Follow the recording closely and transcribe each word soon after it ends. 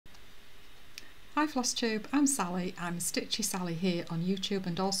Hi Flosstube, I'm Sally. I'm StitchySally here on YouTube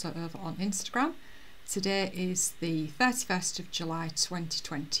and also over on Instagram. Today is the 31st of July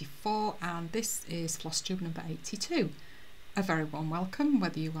 2024 and this is Flosstube number 82. A very warm welcome,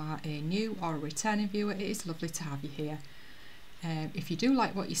 whether you are a new or a returning viewer. It is lovely to have you here. If you do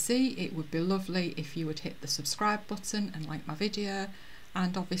like what you see, it would be lovely if you would hit the subscribe button and like my video,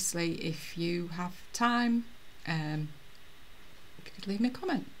 and obviously if you have time, if you could leave me a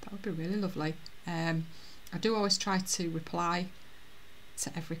comment, that would be really lovely. I do always try to reply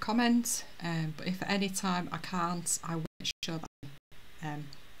to every comment, but if at any time I can't, I will make sure that I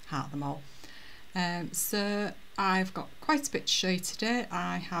heart them all. So I've got quite a bit to show you today.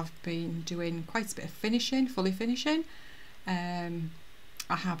 I have been doing quite a bit of finishing, fully finishing. I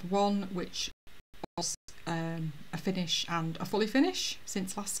have one which was a finish and a fully finish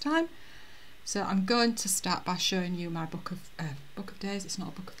since last time. So I'm going to start by showing you my book of days. It's not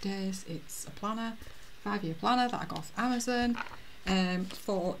a book of days, it's a planner, 5-year planner that I got off Amazon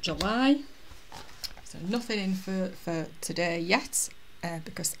for July. So nothing in for today yet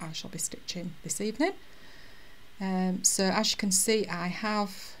because I shall be stitching this evening. So as you can see, I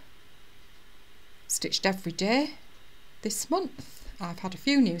have stitched every day this month. I've had a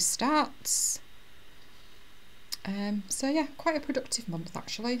few new starts. So yeah, quite a productive month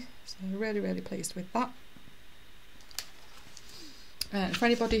actually, so really pleased with that. For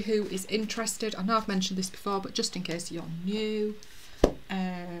anybody who is interested, I know I've mentioned this before, but just in case you're new,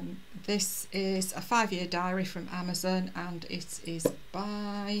 this is a 5-year diary from Amazon and it is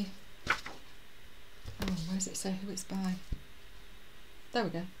by, oh, where does it say who it's by? There we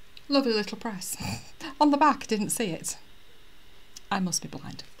go, lovely little press. On the back, didn't see it. I must be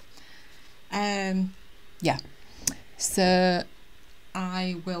blind. Yeah. So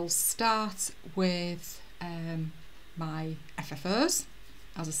I will start with my FFOs.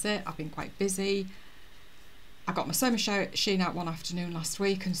 As I say, I've been quite busy. I got my sewing machine out one afternoon last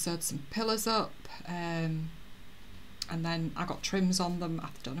week and sewed some pillars up, and then I got trims on them. I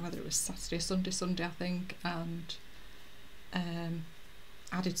don't know whether it was Saturday or Sunday I think, and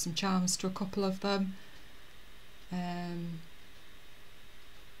added some charms to a couple of them.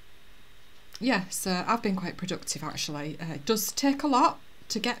 Yeah, so I've been quite productive actually. It does take a lot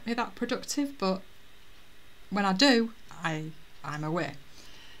to get me that productive, but when I do, I'm away.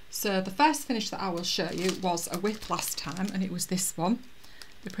 So the first finish that I will show you was a whip last time, and it was this one,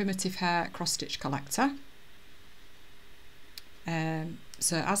 the Primitive Hare Cross Stitch Collector.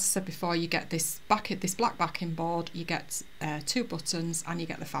 So as I said before, you get this black backing board, you get 2 buttons, and you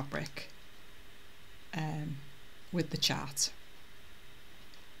get the fabric with the chart.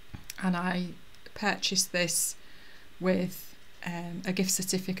 And I purchased this with a gift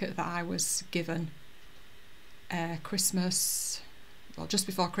certificate that I was given Christmas, well, just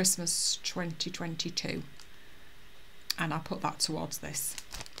before Christmas 2022, and I put that towards this,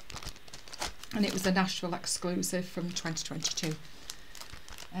 and it was a Nashville exclusive from 2022,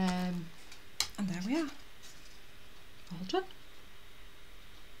 and there we are, all done.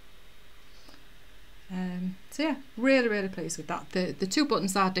 So yeah, really pleased with that. The 2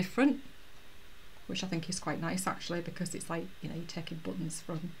 buttons are different, which I think is quite nice actually, because it's like, you know, you're taking buttons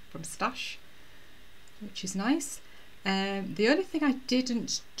from stash, which is nice. The only thing I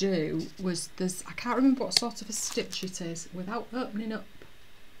didn't do was I can't remember what sort of a stitch it is without opening it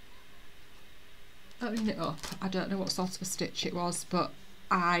up. I don't know what sort of a stitch it was, but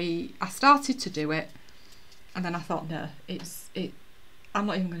I started to do it and then I thought, no, I'm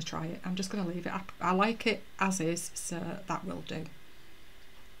not even going to try it. I'm just going to leave it. I like it as is, so that will do.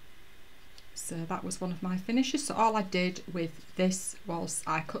 So that was one of my finishes. So all I did with this was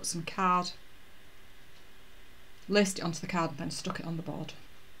I cut some card, laced it onto the card and then stuck it on the board.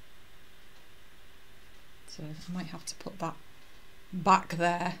 So I might have to put that back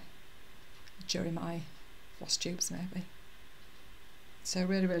there during my floss tubes maybe. So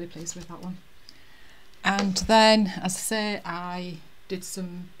really pleased with that one. And then, as I say, I did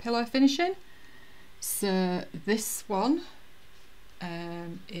some pillow finishing. So this one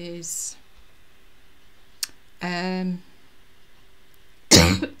is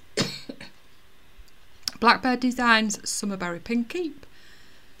Blackbird Designs Summerberry Pinkeep.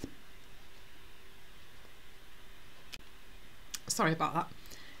 Sorry about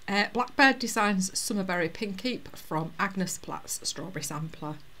that. Blackbird Designs Summerberry Pinkeep from Agnes Platt's Strawberry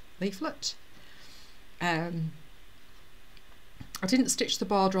Sampler leaflet. I didn't stitch the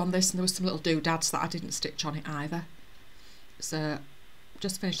border on this, and there was some little doodads that I didn't stitch on it either. So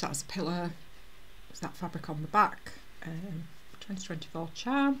just finished that as a pillow. There's that fabric on the back. 2024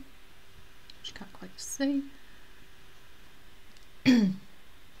 charm, which you can't quite see.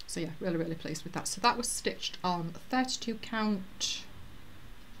 So yeah, really, really pleased with that. So that was stitched on 32 count.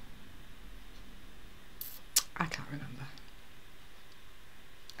 I can't remember.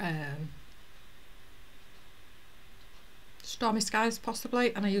 Stormy Skies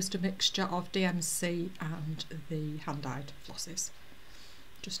possibly, and I used a mixture of DMC and the hand-dyed flosses.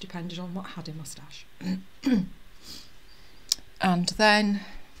 Just depended on what I had in my stash. And then,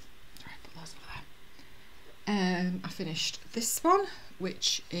 sorry, put those over there. I finished this one,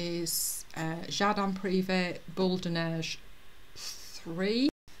 which is Jardin Prive Boule de Neige 3,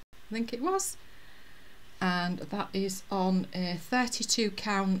 I think it was. And that is on a 32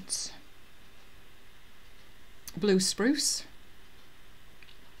 count blue spruce.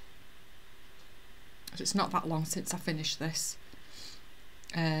 It's not that long since I finished this.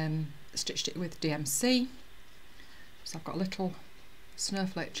 Stitched it with DMC. So I've got a little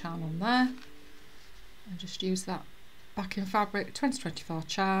snowflake charm on there. I just use that backing fabric 2024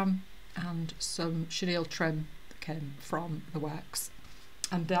 charm and some chenille trim that came from the works.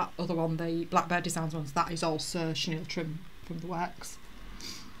 And that other one, the Blackbird Designs ones, that is also chenille trim from the works.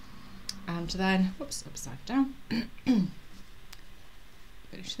 And then, whoops, upside down.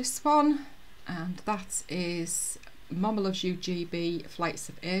 Finish this one, and that is Momma Loves You GB Flights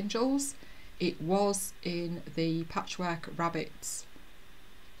of Angels. It was in the Patchwork Rabbits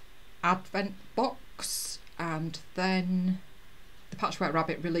Advent box, and then the Patchwork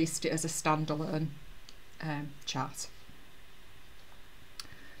Rabbit released it as a standalone chart.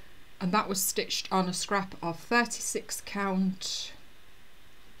 And that was stitched on a scrap of 36 count.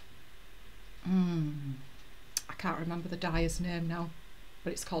 I can't remember the dyer's name now,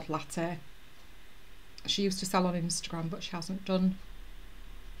 but it's called Latte. She used to sell on Instagram, but she hasn't done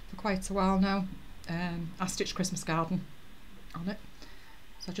for quite a while now. I stitched Christmas Garden on it,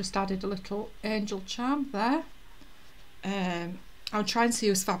 so I just added a little angel charm there. I'm trying to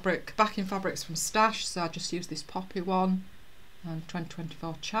use backing fabrics from stash, so I just use this poppy one and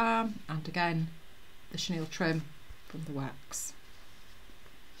 2024 charm, and again the chenille trim from the works.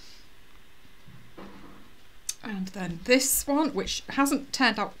 And then this one, which hasn't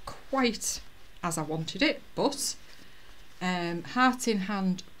turned out quite as I wanted it, but Heart in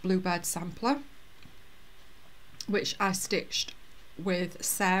Hand Bluebird sampler, which I stitched with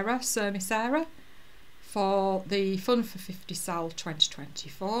Sarah, Sew Me Sarah, for the Fun for 50 Sal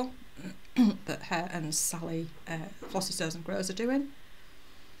 2024 that Hare and Sally, Flossy Sews and Grows, are doing.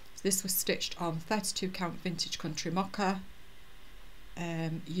 So this was stitched on 32 count Vintage Country Mocha,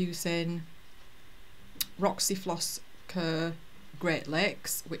 using Roxy Floss Kerr Great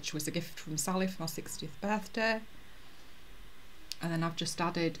Lakes, which was a gift from Sally for my 60th birthday. And then I've just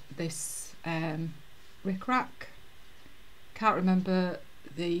added this rickrack. Can't remember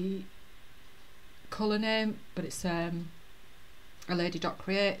the colour name, but it's a Lady Dot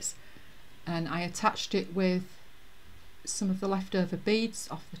Creates, and I attached it with some of the leftover beads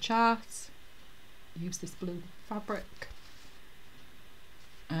off the chart. Use this blue fabric,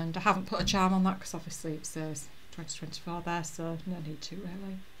 and I haven't put a charm on that because obviously it says 2024 there, so no need to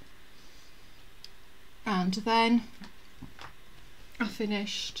really. And then I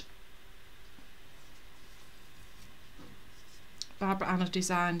finished Barbara Anna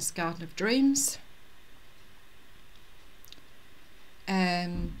Designs Garden of Dreams.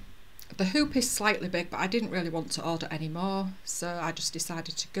 The hoop is slightly big, but I didn't really want to order any more, so I just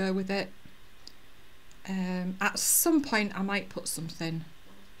decided to go with it. At some point I might put something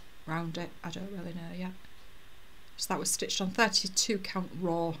around it, I don't really know yet. So that was stitched on 32 count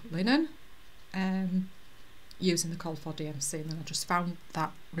raw linen, using the call for DMC, and then I just found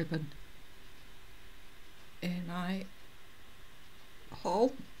that ribbon in my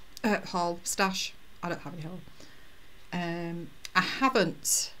stash. I don't have any haul. I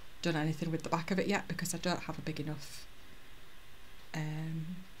haven't done anything with the back of it yet because I don't have a big enough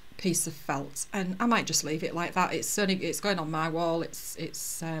piece of felt, and I might just leave it like that. It's going on my wall.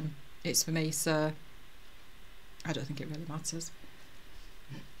 It's for me, so I don't think it really matters.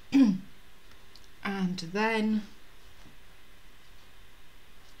 And then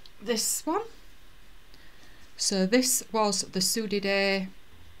this one. So this was the Soed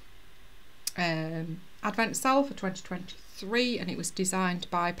Advent Sale for 2023, and it was designed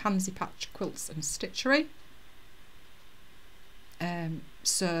by Pansy Patch Quilts and Stitchery.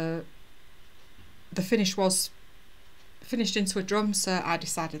 So the finish was finished into a drum, so I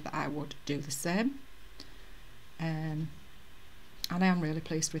decided that I would do the same. And I am really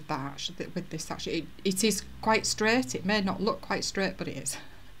pleased with that. Actually, with this, actually, it is quite straight. It may not look quite straight, but it is.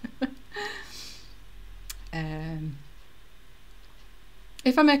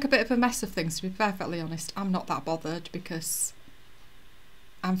 If I make a bit of a mess of things, to be perfectly honest, I'm not that bothered, because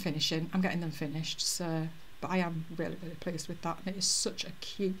I'm finishing. I'm getting them finished, so but I am really pleased with that, and it is such a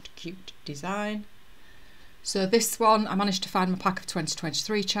cute design. So this one, I managed to find my pack of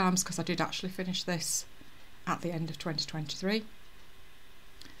 2023 charms because I did actually finish this at the end of 2023.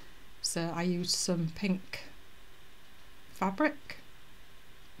 So I used some pink fabric.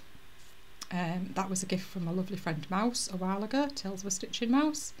 That was a gift from my lovely friend Mouse a while ago, Tales of a Stitching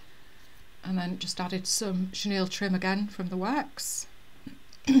Mouse. And then just added some chenille trim again from the works.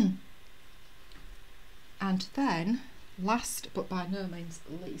 And then, last but by no means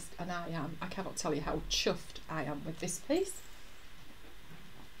least, and I cannot tell you how chuffed I am with this piece.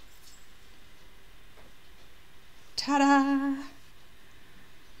 Ta-da!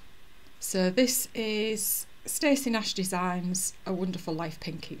 So this is Stacy Nash Designs A Wonderful Life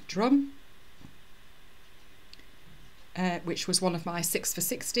Pinkeep drum, which was one of my 6 for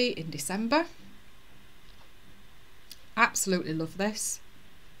 60 in December. Absolutely love this.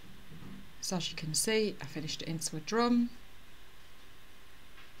 So as you can see, I finished it into a drum.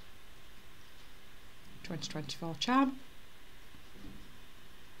 2024 charm.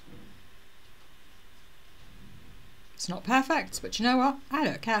 It's not perfect, but you know what? I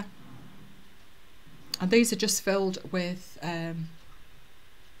don't care. And these are just filled with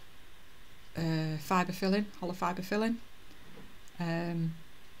fibre filling, hollow fibre filling. I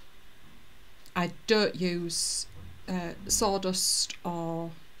don't use sawdust or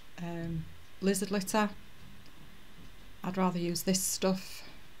lizard litter. I'd rather use this stuff.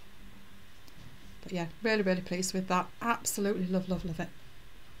 But yeah, really pleased with that. Absolutely love it.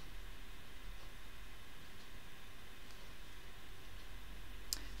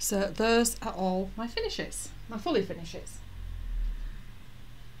 So those are all my finishes, my fully finishes.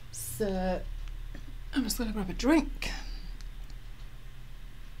 So I'm just going to grab a drink.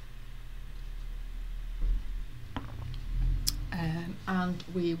 And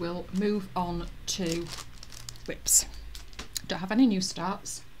we will move on to whips. Don't have any new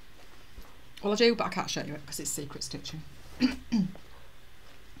starts. Well, I do, but I can't show you it because it's secret stitching.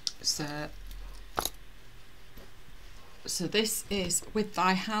 So this is With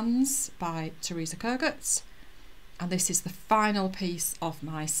Thy Hands by Teresa Kogut, and this is the final piece of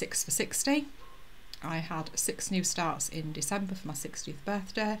my 6 for 60. I had 6 new starts in December for my 60th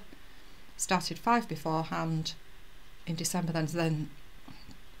birthday. Started 5 beforehand in December,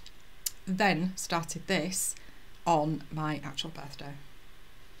 then started this on my actual birthday.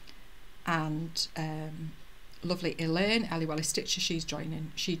 And lovely Elaine, Ellie Welly Stitcher, she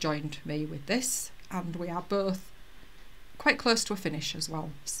joined me with this, and we are both quite close to a finish as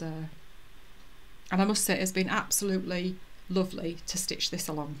well. So, and I must say it has been absolutely lovely to stitch this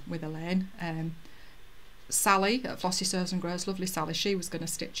along with Elaine. Sally at Flossy Sews and Grows, lovely Sally, she was going to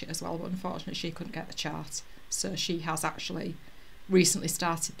stitch it as well, but unfortunately she couldn't get the chart, so she has actually recently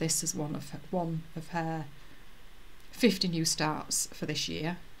started this as one of her 50 new starts for this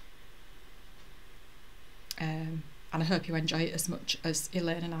year. And I hope you enjoy it as much as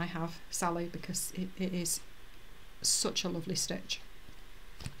Elaine and I have, Sally, because it is such a lovely stitch.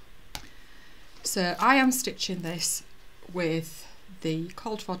 So I am stitching this with the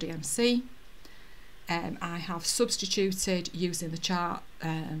called for DMC. I have substituted using the chart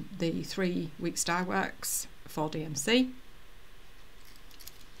the 3 weeks dye works for DMC,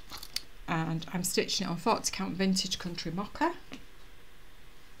 and I'm stitching it on 40 count vintage country mocha,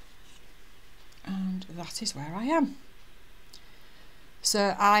 and that is where I am.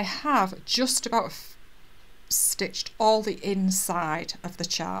 So I have just about stitched all the inside of the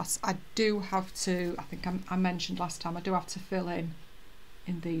chart. I do have to, I think I mentioned last time, I do have to fill in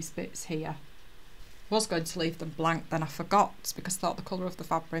these bits here. Was going to leave them blank, then I forgot because I thought the colour of the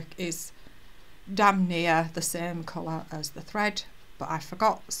fabric is damn near the same colour as the thread, but I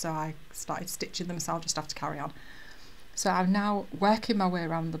forgot, so I started stitching them, so I'll just have to carry on. So I'm now working my way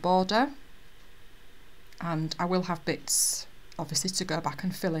around the border, and I will have bits obviously to go back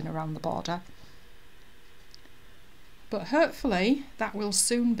and fill in around the border, but hopefully that will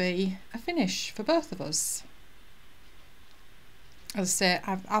soon be a finish for both of us. As I say,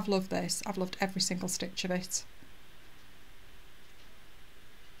 I've loved this. I've loved every single stitch of it.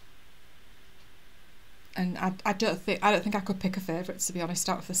 And I don't think I could pick a favourite, to be honest,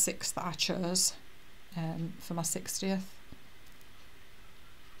 out of the 6 that I chose for my 60th.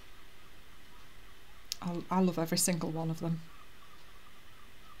 I love every single one of them.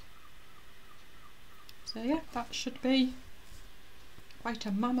 So yeah, that should be quite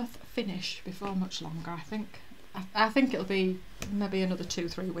a mammoth finish before much longer, I think. I think it'll be maybe another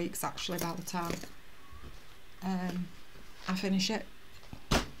 2-3 weeks actually by the time I finish it.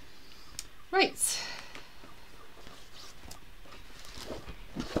 Right.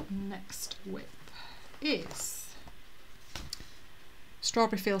 next whip is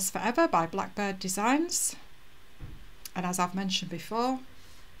Strawberry Fields Forever by Blackbird Designs, and as I've mentioned before,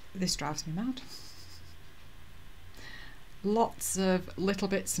 this drives me mad. Lots of little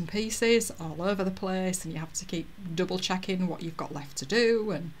bits and pieces all over the place, and you have to keep double checking what you've got left to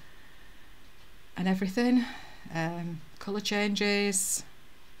do and everything. Colour changes,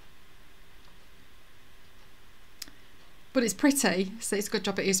 but it's pretty, so it's a good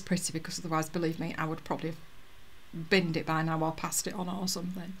job it is pretty, because otherwise, believe me, I would probably have binned it by now or passed it on or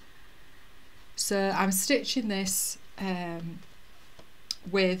something. So I'm stitching this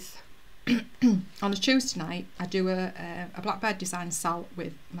with on a Tuesday night. I do a Blackbird Design sal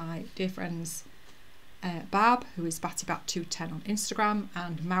with my dear friends Barb, who is BattyBat210 on Instagram,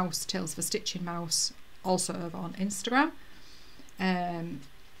 and Mouse Tales for Stitching Mouse, also over on Instagram. And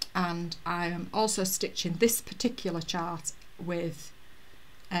I am also stitching this particular chart with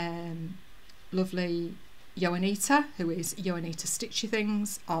lovely Yoanita, who is Yoanita Stitchy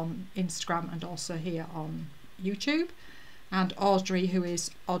Things on Instagram and also here on YouTube, and Audrey, who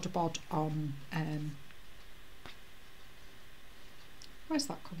is audabod on where's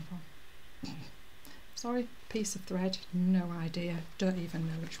that come from? Sorry, piece of thread, no idea, don't even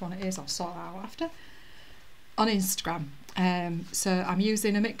know which one it is, I'll sort it out after, on Instagram. So I'm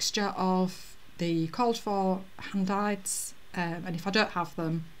using a mixture of the called for hand-dyeds, and if I don't have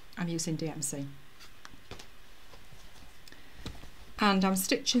them, I'm using DMC. And I'm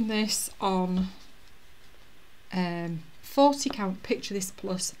stitching this on 40 count Picture This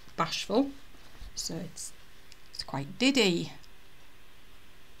Plus Bashful, so it's quite Idee.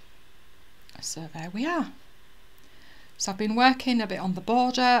 So there we are. So I've been working a bit on the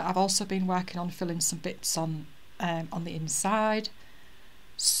border. I've also been working on filling some bits on the inside.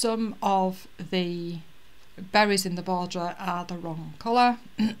 Some of the berries in the border are the wrong colour.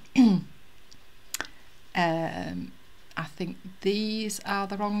 I think these are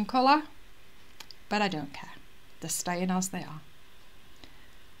the wrong colour, but I don't care. They're staying as they are.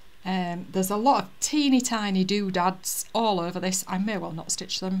 There's a lot of teeny tiny doodads all over this. I may well not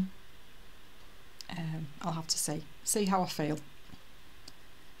stitch them. I'll have to see how I feel.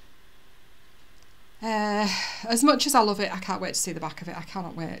 As much as I love it, I can't wait to see the back of it. I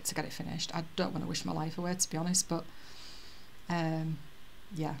cannot wait to get it finished. I don't want to wish my life away, to be honest, but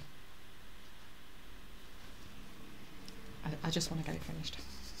yeah. I just want to get it finished.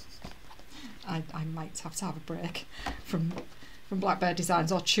 I might have to have a break from Blackbird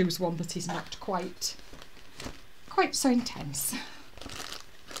Designs, or choose one that is not quite so intense.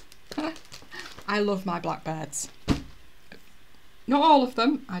 I love my Blackbirds. Not all of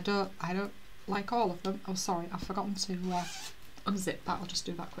them. I don't like all of them. Oh, sorry, I've forgotten to unzip that. I'll just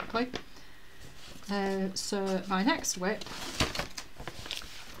do that quickly. So my next whip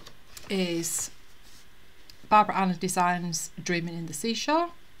is Barbara Anna Designs Dreaming in the Seashore,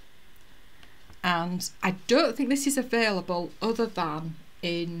 and I don't think this is available other than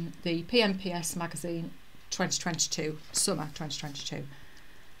in the PMPS magazine 2022, summer 2022.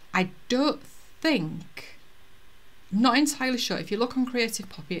 I don't think, not entirely sure. If you look on Creative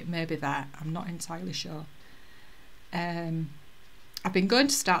Poppy, it may be there. I'm not entirely sure. I've been going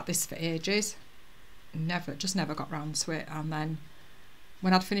to start this for ages, just never got round to it, and then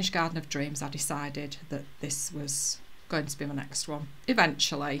when I'd finished Garden of Dreams, I decided that this was going to be my next one.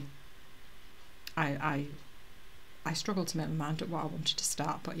 Eventually, I struggled to make my mind up what I wanted to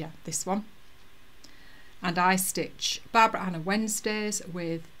start, but yeah, this one. And I stitch Barbara Anna Wednesdays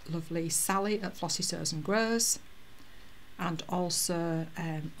with lovely Sally at Flossy Sews and Grows, and also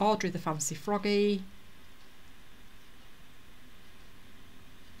Audrey the Fancy Froggy,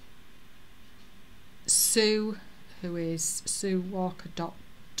 Sue, who is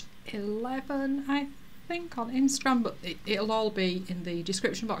SueWalker.11, I think, on Instagram, but it'll all be in the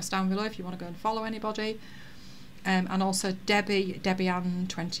description box down below if you want to go and follow anybody. And also Debbie Ann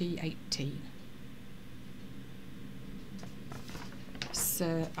 2018.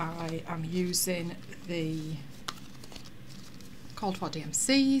 So I am using the called for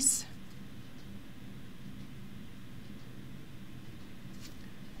DMCs.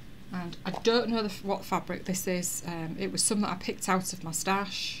 And I don't know what fabric this is. It was some that I picked out of my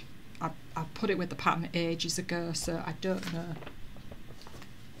stash. I put it with the pattern ages ago, so I don't know.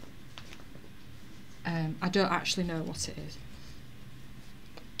 I don't actually know what it is.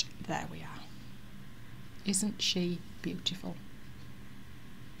 But there we are. Isn't she beautiful?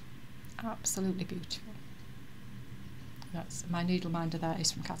 Absolutely beautiful. That's my needle minder. There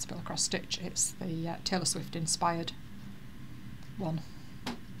is from Caterpillar Cross Stitch. It's the Taylor Swift inspired one.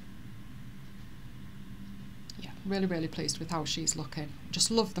 Yeah. Really, really pleased with how she's looking. Just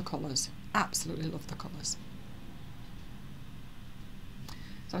love the colours. Absolutely love the colours.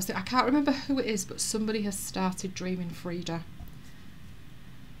 So I can't remember who it is, but somebody has started Dreaming Frida.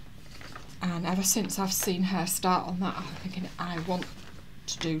 And ever since I've seen her start on that, I'm thinking I want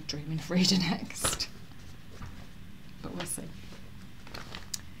to do Dreaming Frida next. But we'll see.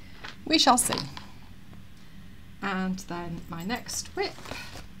 We shall see. And then my next whip.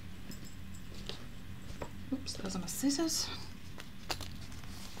 Oops, those are my scissors.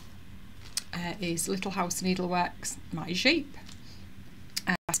 Is Little House Needleworks My Sheep.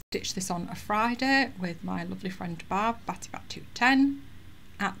 I stitched this on a Friday with my lovely friend Barb, Batty Bat 210.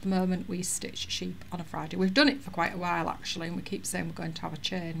 At the moment we stitch sheep on a Friday. We've done it for quite a while actually, and we keep saying we're going to have a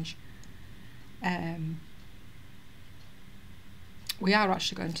change. We are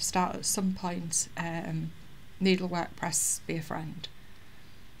actually going to start at some point Needlework Press Be a Friend.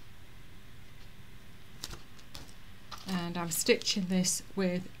 And I'm stitching this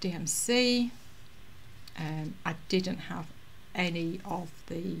with DMC. I didn't have any of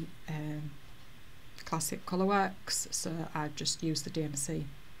the classic colourworks, so I just used the DMC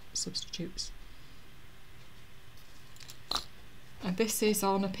substitutes. And this is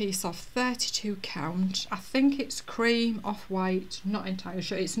on a piece of 32 count. I think it's cream, off-white, not entirely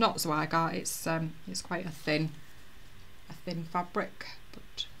sure. It's not Zweigart, it's quite a thin fabric,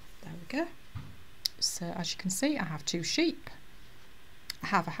 but there we go. So as you can see, I have 2 sheep, I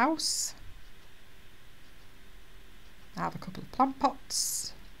have a house, I have a couple of plant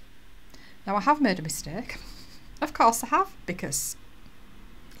pots. Now I have made a mistake, of course I have, because,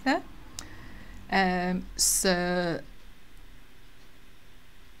 you know, so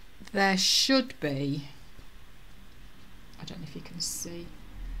there should be, I don't know if you can see,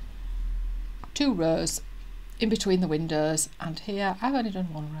 2 rows in between the windows, and here I've only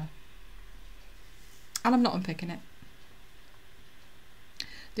done 1 row. And I'm not unpicking it.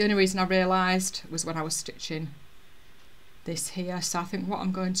 The only reason I realised was when I was stitching this here, so I think what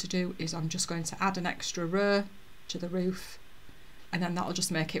I'm going to do is I'm just going to add an extra row to the roof, and then that'll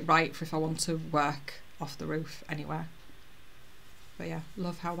just make it right for if I want to work off the roof anywhere. But yeah,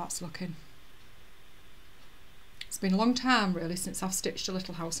 love how that's looking. It's been a long time really since I've stitched a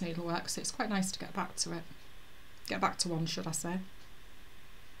Little House Needlework, so it's quite nice to get back to it. Get back to one, should I say.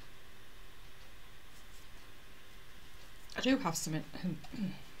 I do have some in,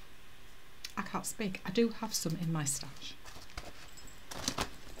 I can't speak, I do have some in my stash.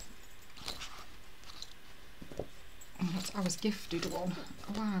 I was gifted one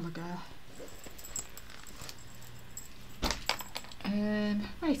a while ago.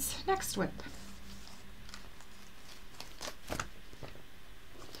 Right, next whip.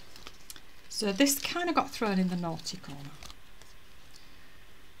 So this kind of got thrown in the naughty corner.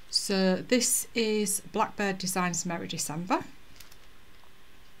 So this is Blackbird Designs Merry December,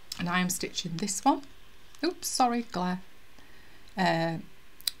 and I am stitching this one. Oops, sorry, glare.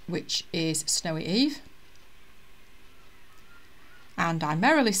 Which is Snowy Eve. And I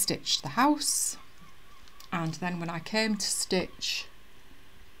merrily stitched the house, and then when I came to stitch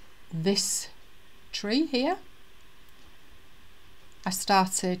this tree here, I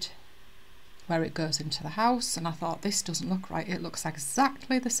started where it goes into the house, and I thought this doesn't look right. It looks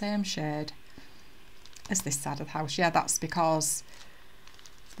exactly the same shade as this side of the house. Yeah, that's because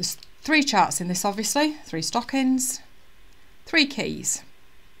there's 3 charts in this, obviously, 3 stockings, 3 keys,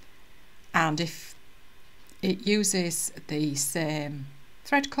 and if it uses the same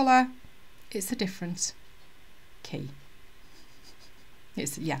thread colour, it's a different key.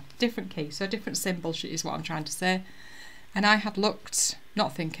 It's, yeah, different key, so a different symbol is what I'm trying to say. And I had looked,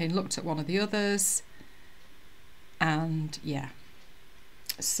 not thinking, looked at one of the others, and yeah,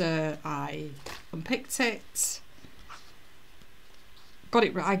 so I unpicked it, got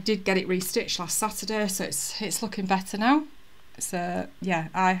it. I did get it restitched last Saturday, so it's looking better now. So yeah,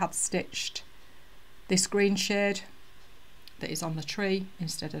 I had stitched this green shade that is on the tree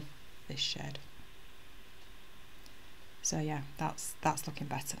instead of this shade. So yeah, that's looking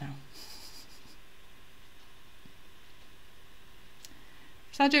better now.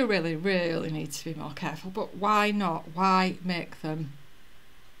 So I do really, really need to be more careful, but why not? Why make them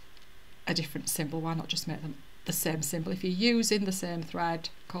a different symbol? Why not just make them the same symbol? If you're using the same thread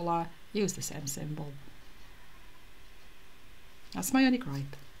colour, use the same symbol. That's my only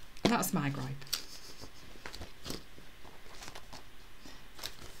gripe. That's my gripe.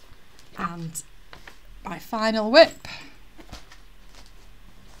 And my final whip.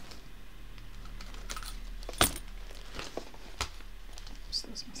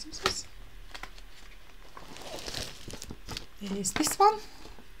 Is this one,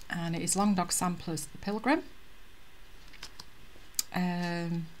 and it is Long Dog Samplers, the Pilgrim.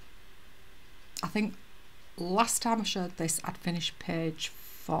 I think last time I showed this I'd finished page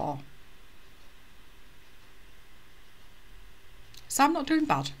 4. So I'm not doing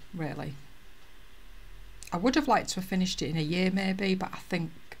bad, really. I would have liked to have finished it in a year maybe, but I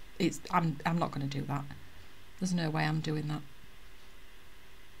think I'm not going to do that. There's no way I'm doing that.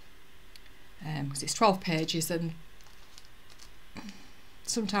 Because it's 12 pages and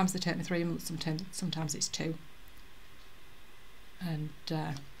sometimes they take me 3 months, sometimes it's 2. And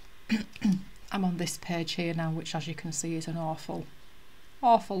I'm on this page here now, which as you can see is an awful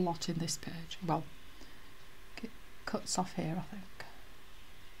lot in this page. Well, it cuts off here, I think.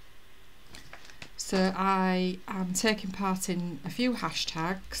 So I am taking part in a few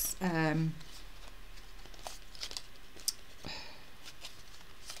hashtags.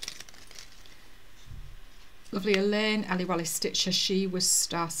 Lovely Elaine, Ellie Welly Stitcher, she was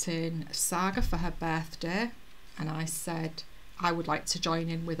starting Saga for her birthday, and I said I would like to join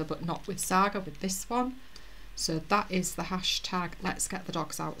in with her, but not with Saga, with this one. So that is the hashtag Let's Get the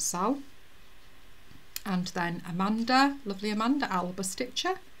Dogs Out Sal. And then Amanda, lovely Amanda Alba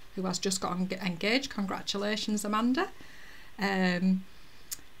Stitcher, who has just got engaged. Congratulations, Amanda. Yeah,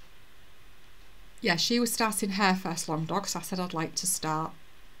 she was starting her first long dog, so I said I'd like to start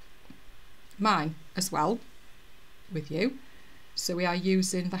mine as well with you. So we are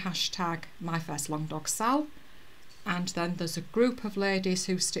using the hashtag My First Long Dog Sal. And then there's a group of ladies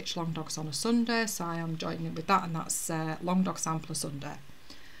who stitch long dogs on a Sunday, so I am joining in with that, and that's Long Dog Sampler Sunday.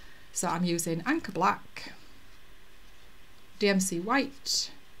 So I'm using Anchor Black, DMC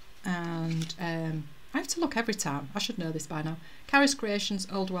White, and I have to look every time, I should know this by now, Carrie's Creations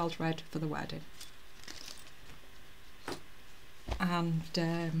Old World Red for the wedding. And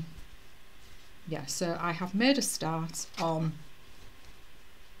yeah, so I have made a start on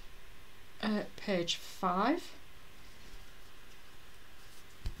page 5.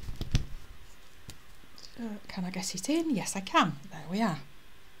 Can I get it in? Yes, I can. There we are.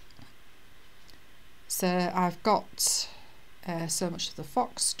 So I've got so much of the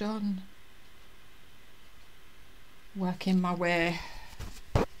fox done. Working my way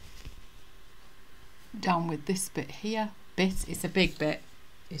down with this bit here. It's a big bit,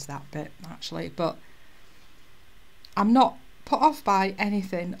 is that bit actually, but I'm not put off by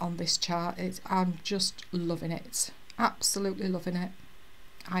anything on this chart. I'm just loving it. Absolutely loving it.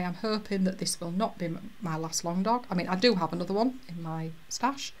 I am hoping that this will not be my last long dog. I mean, I do have another one in my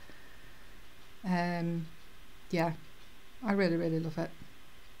stash. Yeah, I really, really love it.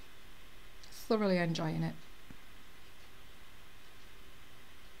 Thoroughly enjoying it.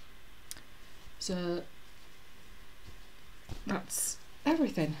 So that's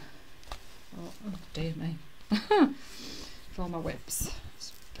everything. Oh dear me. For my whips.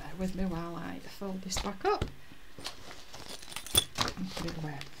 Just bear with me while I fold this back up and put it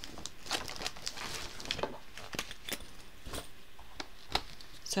away.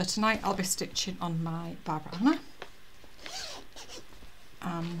 So tonight I'll be stitching on my Barbara Anna,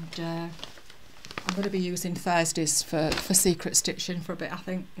 and I'm going to be using Thursdays for secret stitching for a bit, I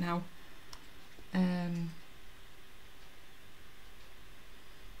think, now.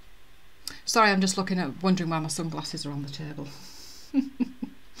 Sorry, I'm just wondering why my sunglasses are on the table.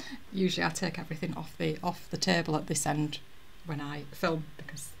 Usually I take everything off the table at this end when I film,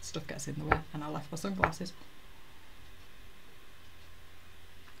 because stuff gets in the way, and I left my sunglasses.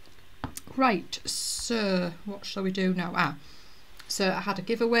 Right, so what shall we do now? So I had a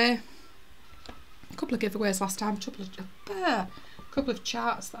giveaway, a couple of giveaways last time, a couple of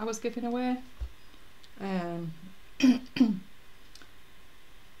charts that I was giving away. I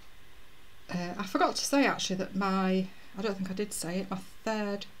forgot to say actually that I don't think I did say it, my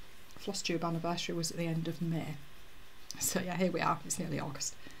 3rd Flosstube anniversary was at the end of May. So yeah, here we are, it's nearly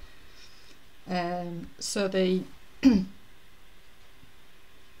August. So the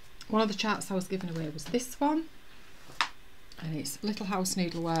one of the charts I was giving away was this one, and it's Little House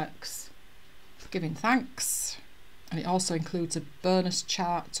Needleworks Giving Thanks, and it also includes a bonus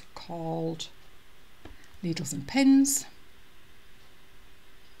chart called Needles and Pins,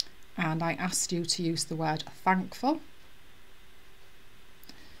 and I asked you to use the word thankful.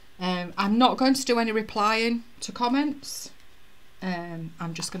 I'm not going to do any replying to comments.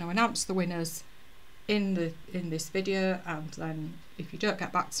 I'm just going to announce the winners in this video, and then if you don't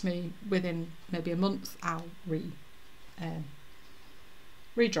get back to me within maybe a month, I'll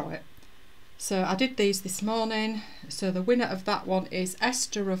redraw it. So I did these this morning. So the winner of that one is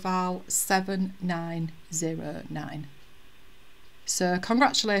Esther Raval 7909. So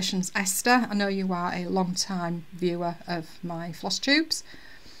congratulations, Esther. I know you are a long time viewer of my Flosstubes.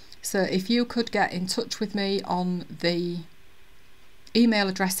 So if you could get in touch with me on the email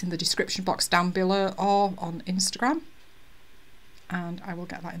address in the description box down below or on Instagram, and I will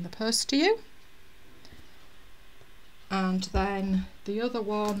get that in the post to you. And then the other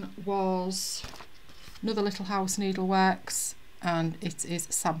one was another Little House Needleworks, and it is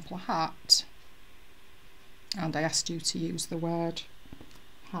Sampler Heart, and I asked you to use the word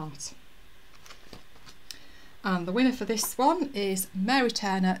heart. And the winner for this one is Mary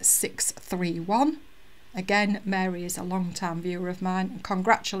Turner 631. Again, Mary is a long-time viewer of mine, and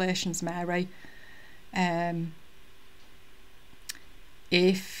congratulations, Mary.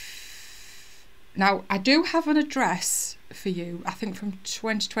 Now, I do have an address for you, I think from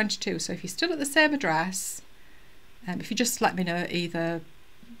 2022, so if you're still at the same address, if you just let me know either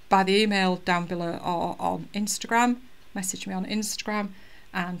by the email down below or on Instagram, message me on Instagram,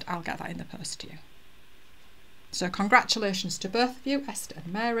 and I'll get that in the post to you. So congratulations to both of you, Esther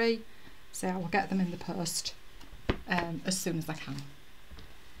and Mary. So I will get them in the post as soon as I can.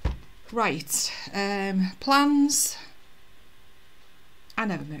 Right, plans. I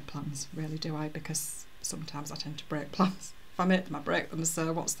never make plans, really, do I? Because sometimes I tend to break plans. If I make them, I break them,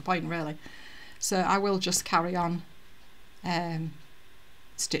 so what's the point, really? So I will just carry on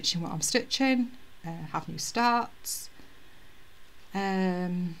stitching what I'm stitching, have new starts.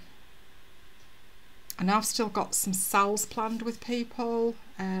 And I've still got some sales planned with people.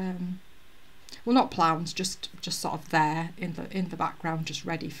 Well, not planned, just sort of there in the background, just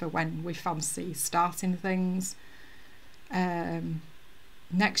ready for when we fancy starting things.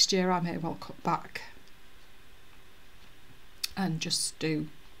 Next year I may well cut back and just do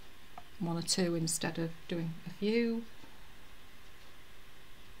one or two instead of doing a few.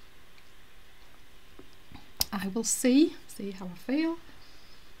 I will see how I feel.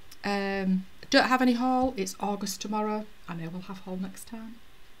 Don't have any haul. It's August tomorrow. I may well have haul next time.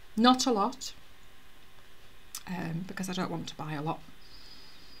 Not a lot, because I don't want to buy a lot.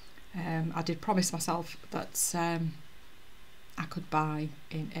 I did promise myself that I could buy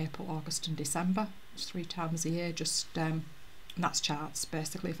in April, August and December. It's 3 times a year, just and that's charts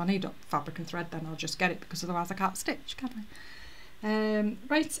basically. If I need fabric and thread, then I'll just get it, because otherwise I can't stitch, can I?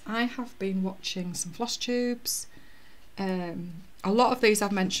 Right, I have been watching some Flosstubers. A lot of these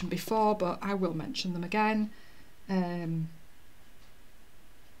I've mentioned before, but I will mention them again. I'm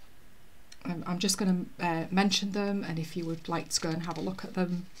just going to mention them, and if you would like to go and have a look at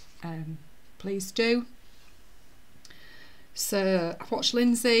them, please do. So I've watched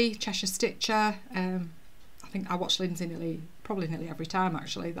Lindsay, Cheshire Stitcher. I think I watch Lindsay probably nearly every time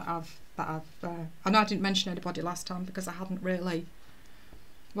actually that I've I know I didn't mention anybody last time because I hadn't really,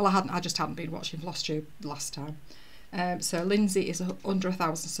 well, I just hadn't been watching Flosstube last time. So Lindsay is under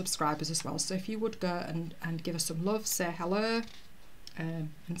 1,000 subscribers as well, so if you would go and give her some love, say hello, and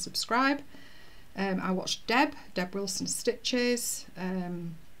subscribe. I watched Deb Wilson Stitches.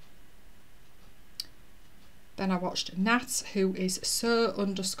 Then I watched Nat, who is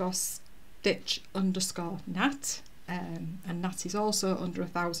so_stitch_Nat, and Nat is also under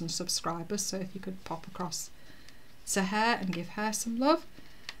 1,000 subscribers, so if you could pop across to her and give her some love.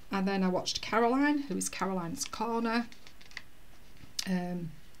 And then I watched Caroline, who is Caroline's Corner.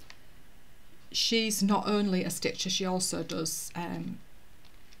 She's not only a stitcher, she also does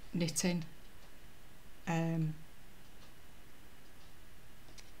knitting.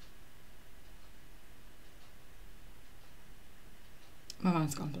 My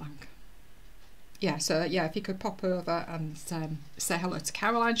mind's gone blank. Yeah, so yeah, if you could pop over and say hello to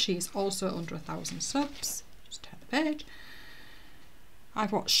Caroline. She's also under 1,000 subs. Just turn the page.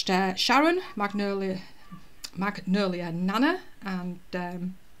 I've watched Sharon, Magnolia Nana, and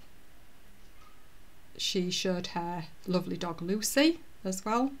she showed her lovely dog Lucy as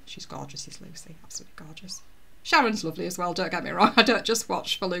well. She's gorgeous, is Lucy, absolutely gorgeous. Sharon's lovely as well, don't get me wrong. I don't just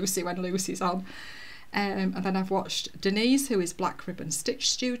watch for Lucy when Lucy's on. And then I've watched Denise, who is Black Ribbon Stitch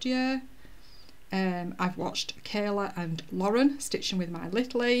Studio. I've watched Kayla and Lauren stitching with my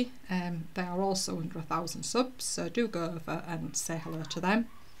Littly. They are also under 1,000 subs, so do go over and say hello to them.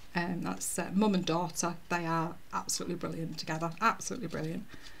 That's mum and daughter. They are absolutely brilliant together, absolutely brilliant.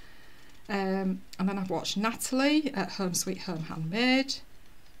 And then I've watched Natalie at Home Sweet Home Handmade,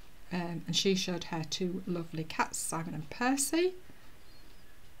 and she showed her 2 lovely cats, Simon and Percy.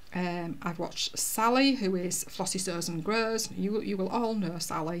 I've watched Sally, who is Flossy Sews and Grows. You will all know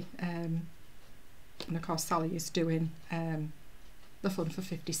Sally. And of course Sally is doing the Fun for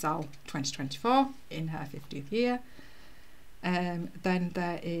 50 Sal 2024 in her 50th year. Then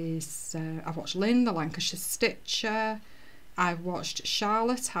there is, I've watched Lynn, the Lancashire Stitcher. I've watched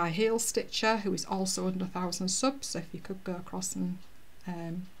Charlotte, High Heel Stitcher, who is also under 1,000 subs, so if you could go across and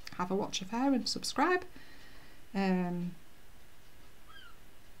have a watch of her and subscribe.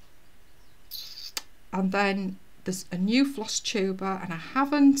 and then there's a new floss tuber, and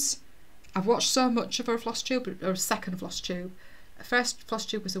I've watched so much of her floss tube, or a second floss tube. First floss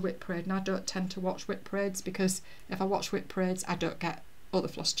tube was a whip parade, and I don't tend to watch whip parades because if I watch whip parades I don't get other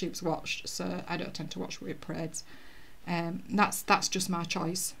floss tubes watched, so I don't tend to watch whip parades. That's just my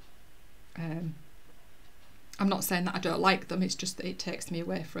choice. I'm not saying that I don't like them, it's just that it takes me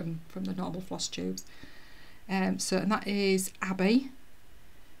away from the normal floss tubes. And that is Abby.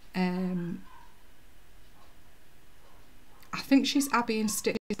 I think she's Abby in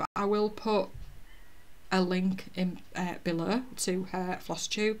Stitches, but I will put a link in below to her floss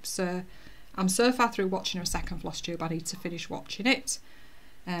tube. So I'm so far through watching her second floss tube, I need to finish watching it.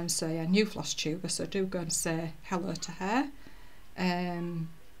 So yeah, new floss tuber, so do go and say hello to her. And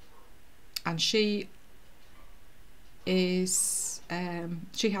she is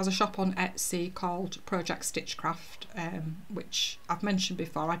she has a shop on Etsy called Project Stitchcraft, which I've mentioned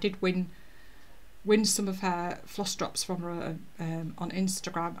before. I did win some of her floss drops from her on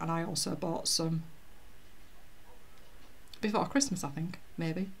Instagram, and I also bought some before Christmas, I think,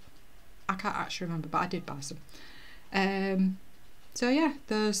 maybe. I can't actually remember, but I did buy some. So yeah,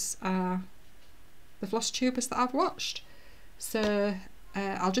 those are the floss tubers that I've watched. So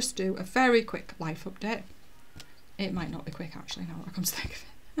I'll just do a very quick life update. It might not be quick actually, now that I come to think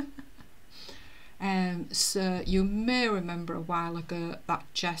of it. So you may remember a while ago that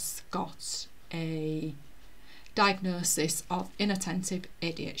Jess got a diagnosis of inattentive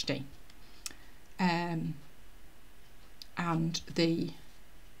ADHD. And the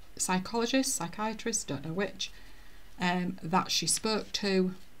psychiatrist, don't know which, that she spoke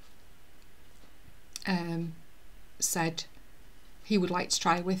to said he would like to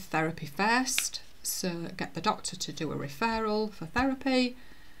try with therapy first, so get the doctor to do a referral for therapy.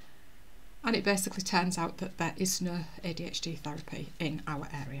 And it basically turns out that there is no ADHD therapy in our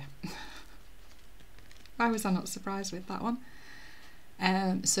area. Why was I not surprised with that one?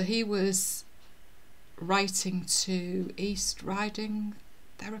 So he was writing to East Riding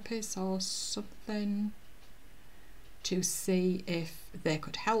Therapies or something to see if they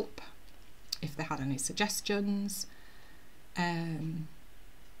could help, if they had any suggestions. And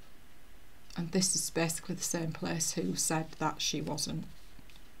this is basically the same place who said that she wasn't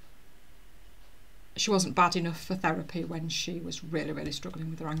bad enough for therapy when she was really struggling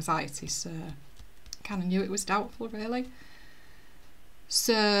with her anxiety, so kind of knew it was doubtful really.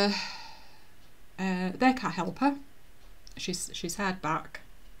 So they can't help her. She's heard back,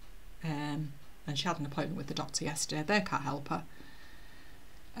 and she had an appointment with the doctor yesterday. They can't help her.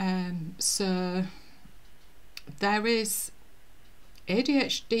 So there is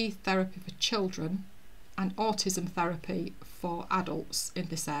ADHD therapy for children and autism therapy for adults in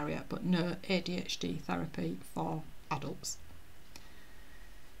this area, but no ADHD therapy for adults.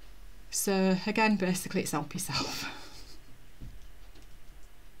 So again, basically it's help yourself.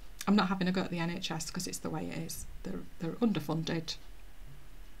 I'm not having a go at the NHS because it's the way it is. They're underfunded,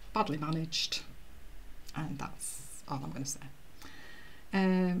 badly managed, and that's all I'm going to say.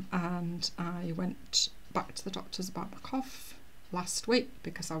 And I went back to the doctors about my cough last week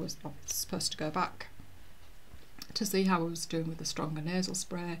because I was supposed to go back to see how I was doing with the stronger nasal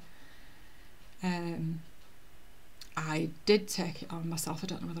spray. I did take it on myself, I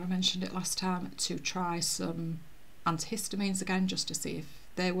don't know whether I mentioned it last time, to try some antihistamines again just to see if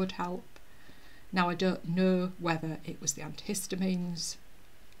they would help. Now I don't know whether it was the antihistamines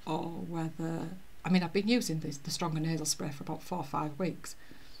or whether, I mean, I've been using the stronger nasal spray for about 4 or 5 weeks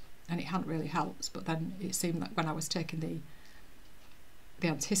and it hadn't really helped, but then it seemed like when I was taking the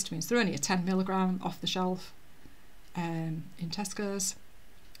antihistamines, they're only a 10mg off the shelf in Tesco's,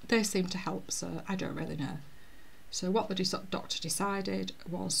 they seem to help, so I don't really know. So what the doctor decided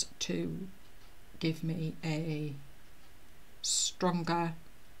was to give me a stronger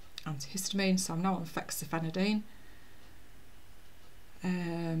antihistamine, so I'm now on fexofenadine.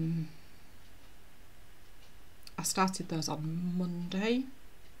 I started those on Monday,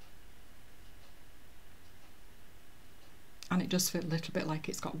 and it does feel a little bit like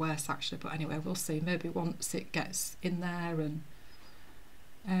it's got worse actually, but anyway, we'll see. Maybe once it gets in there, and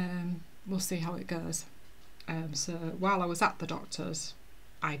we'll see how it goes. So while I was at the doctor's,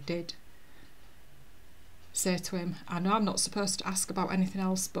 I did say to him, I know I'm not supposed to ask about anything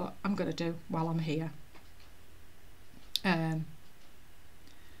else, but I'm going to do while I'm here.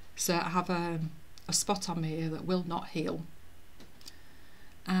 So I have a spot on me here that will not heal,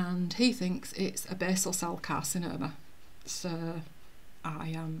 and he thinks it's a basal cell carcinoma. So I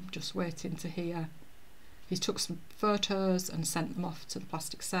am just waiting to hear. He took some photos and sent them off to the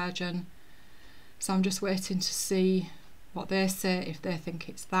plastic surgeon, so I'm just waiting to see what they say, if they think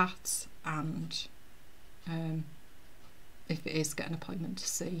it's that, and if it is, get an appointment to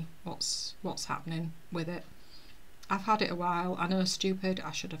see what's happening with it. I've had it a while. I know, stupid,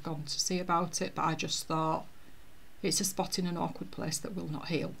 I should have gone to see about it, but I just thought it's a spot in an awkward place that will not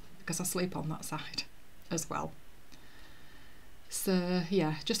heal, because I sleep on that side as well. So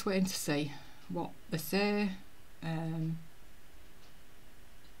yeah, just waiting to see what they say.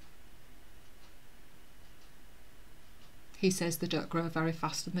 He says they don't grow very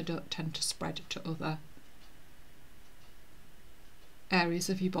fast and they don't tend to spread to other areas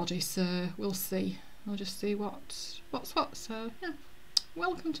of your body, so we'll see. I'll just see what's what. So yeah,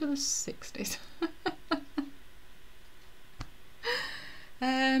 welcome to the 60s.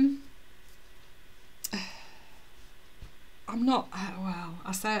 I'm not, well,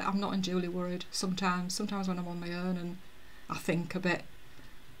 I say I'm not unduly worried sometimes when I'm on my own and I think a bit,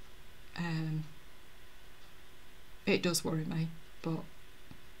 it does worry me, but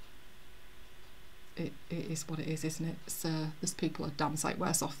it is what it is, isn't it? So there's people are damn sight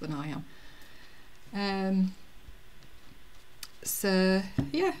worse off than I am. So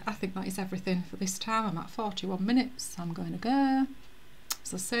yeah, I think that is everything for this time. I'm at 41 minutes. I'm going to go.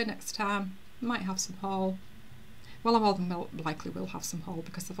 So say next time, might have some haul. Well, I more than likely will have some haul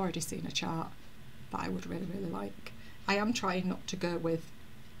because I've already seen a chart that I would really, really like. I am trying not to go with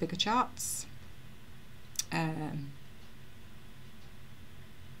bigger charts. I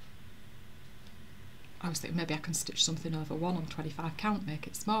was thinking maybe I can stitch something over 1 on 25 count, make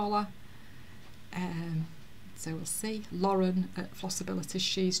it smaller. So we'll see. Lauren at Flossabilities,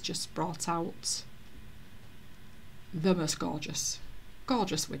 she's just brought out the most gorgeous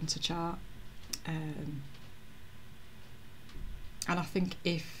winter chart. And I think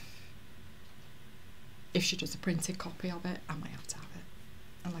if she does a printed copy of it, I might have to have it.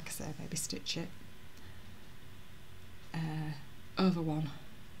 And like I say, maybe stitch it over 1,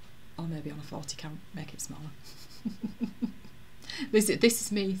 or maybe on a 40 count, make it smaller. This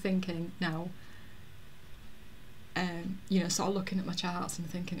is me thinking now, you know, sort of looking at my charts and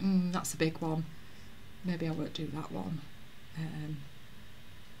thinking, that's a big one, maybe I won't do that one.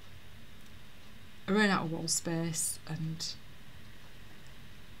 I ran out of wall space, and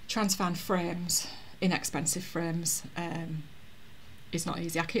trying to find frames, inexpensive frames, is not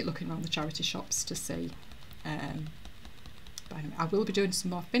easy. I keep looking around the charity shops to see. But anyway, I will be doing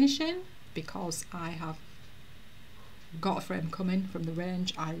some more finishing because I have got a frame coming from the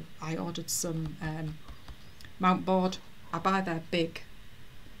range. I ordered some mount board. I buy their big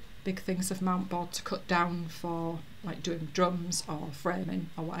things of mount board to cut down for like doing drums or framing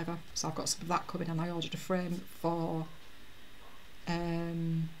or whatever. So I've got some of that coming, and I ordered a frame for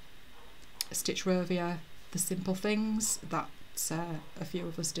Stitch Rovia, the simple things that a few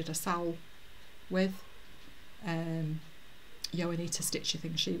of us did a sal with. Yoanita Stitchy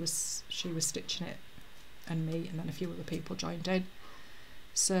thing, she was stitching it, and me, and then a few other people joined in.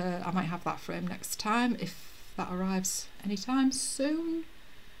 So I might have that frame next time if that arrives anytime soon.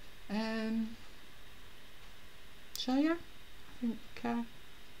 So yeah, I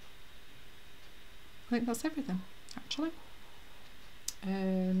think that's everything actually.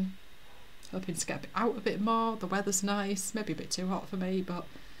 Hoping to get out a bit more. The weather's nice, maybe a bit too hot for me, but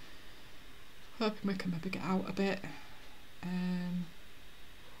hoping we can maybe get out a bit.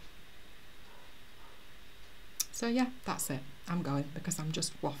 So yeah, that's it. I'm going because I'm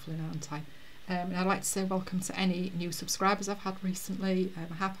just waffling, aren't I? And I'd like to say welcome to any new subscribers I've had recently.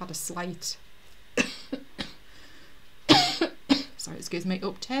 I have had a slight sorry, excuse me,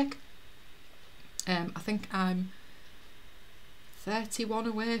 uptake. I think I'm 31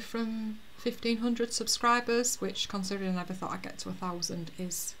 away from 1,500 subscribers, which, considering I never thought I'd get to 1,000,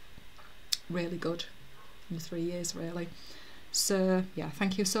 is really good in 3 years, really. So yeah,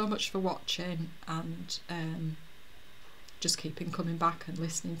 thank you so much for watching, and just keeping coming back and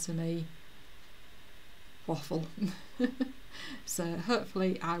listening to me waffle. So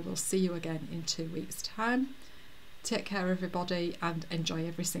hopefully I will see you again in 2 weeks' time. Take care everybody, and enjoy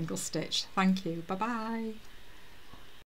every single stitch. Thank you. Bye bye.